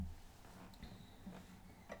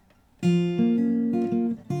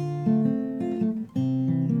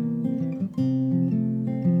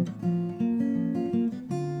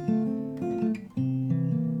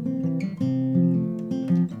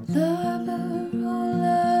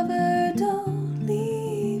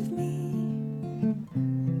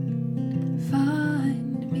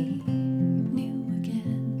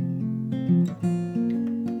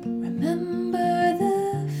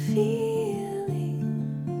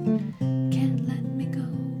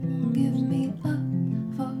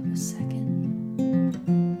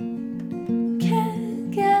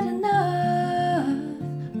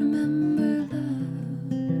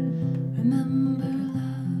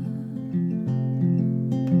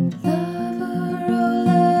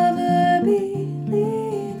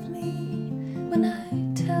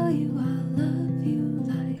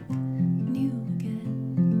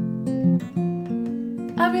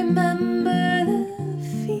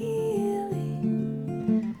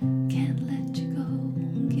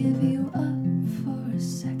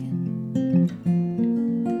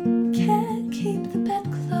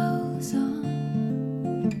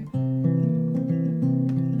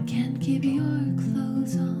Keep your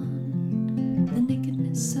clothes on, the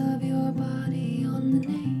nakedness of your body on the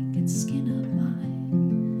naked skin of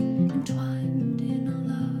mine, entwined in a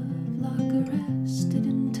love lock, arrested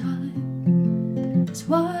in time. It's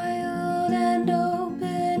wild and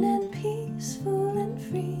open and peaceful and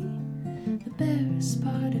free, the barest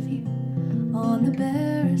part of you on the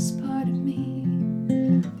barest part of me.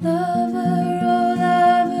 Lover, oh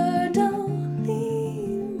lover, don't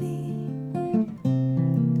leave me.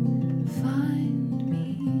 Find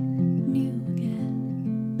me new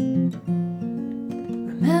again.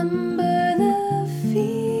 Remember the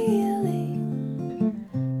feeling.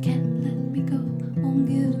 Can't let me go, won't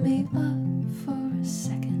give me up for a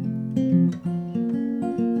second.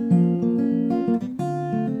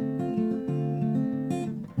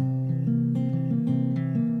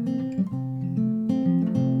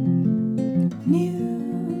 New